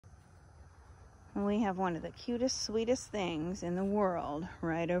We have one of the cutest, sweetest things in the world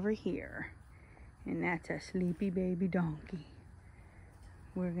right over here. And that's a sleepy baby donkey.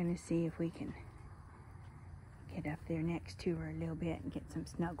 We're going to see if we can get up there next to her a little bit and get some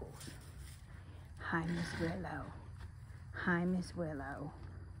snuggles. Hi, Miss Willow. Hi, Miss Willow.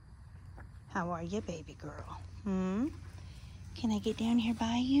 How are you, baby girl? Can I get down here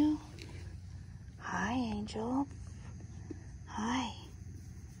by you? Hi, Angel. Hi.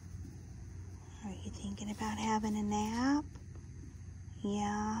 Are you thinking about having a nap?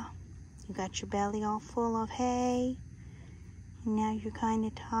 Yeah. You got your belly all full of hay. And now you're kind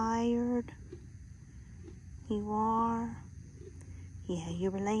of tired. You are? Yeah,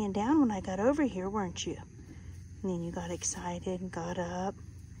 you were laying down when I got over here, weren't you? And then you got excited and got up.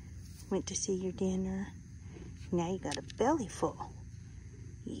 Went to see your dinner. Now you got a belly full.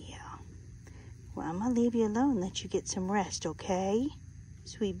 Yeah. Well, I'm going to leave you alone and let you get some rest, okay?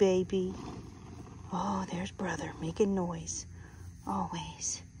 Sweet baby. Oh, there's brother making noise.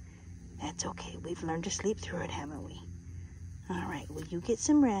 Always. That's okay. We've learned to sleep through it, haven't we? All right. Well, you get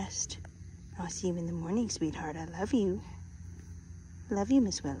some rest. I'll see you in the morning, sweetheart. I love you. Love you,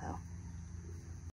 Miss Willow.